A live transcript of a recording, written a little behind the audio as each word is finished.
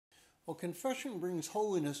Well, confession brings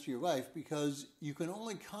holiness to your life because you can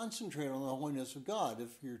only concentrate on the holiness of God if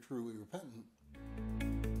you're truly repentant.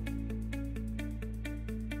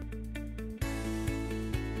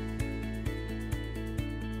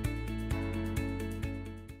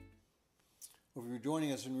 Well, if you're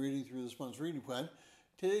joining us in reading through this month's reading plan,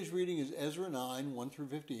 today's reading is Ezra 9, 1 through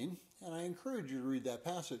 15, and I encourage you to read that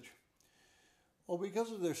passage. Well,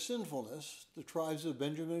 because of their sinfulness, the tribes of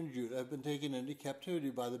Benjamin and Judah have been taken into captivity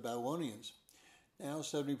by the Babylonians. Now,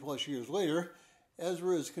 70 plus years later,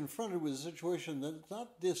 Ezra is confronted with a situation that's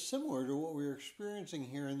not dissimilar to what we're experiencing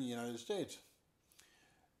here in the United States.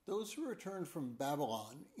 Those who returned from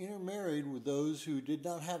Babylon intermarried with those who did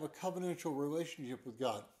not have a covenantal relationship with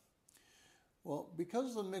God. Well,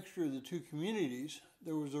 because of the mixture of the two communities,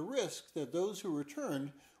 there was a risk that those who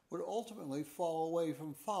returned would ultimately fall away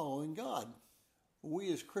from following God.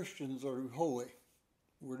 We as Christians are to be holy.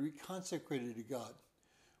 We're to be consecrated to God.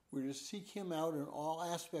 We're to seek Him out in all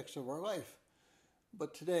aspects of our life.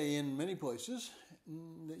 But today, in many places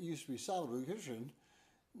that used to be solidly Christian,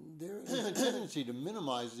 there is a tendency to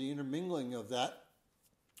minimize the intermingling of that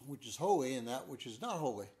which is holy and that which is not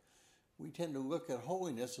holy. We tend to look at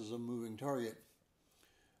holiness as a moving target.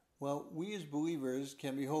 Well, we as believers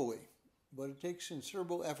can be holy, but it takes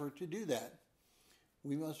considerable effort to do that.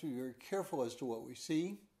 We must be very careful as to what we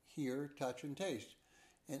see, hear, touch, and taste.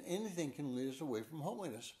 And anything can lead us away from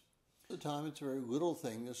holiness. At the time, it's a very little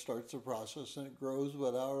thing that starts the process, and it grows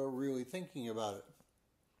without our really thinking about it.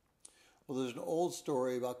 Well, there's an old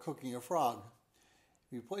story about cooking a frog.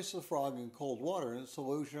 If you place the frog in cold water and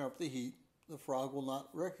solution up the heat, the frog will not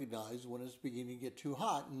recognize when it's beginning to get too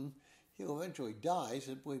hot, and he'll eventually die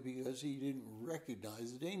simply because he didn't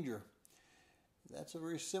recognize the danger. That's a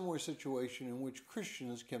very similar situation in which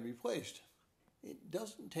Christians can be placed. It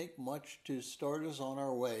doesn't take much to start us on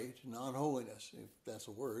our way to non-holiness, if that's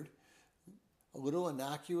a word. A little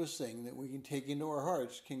innocuous thing that we can take into our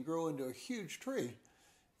hearts can grow into a huge tree.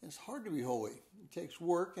 It's hard to be holy. It takes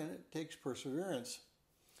work and it takes perseverance.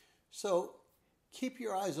 So keep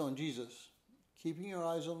your eyes on Jesus, keeping your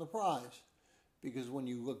eyes on the prize, because when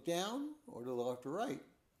you look down or to the left or right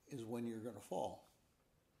is when you're going to fall.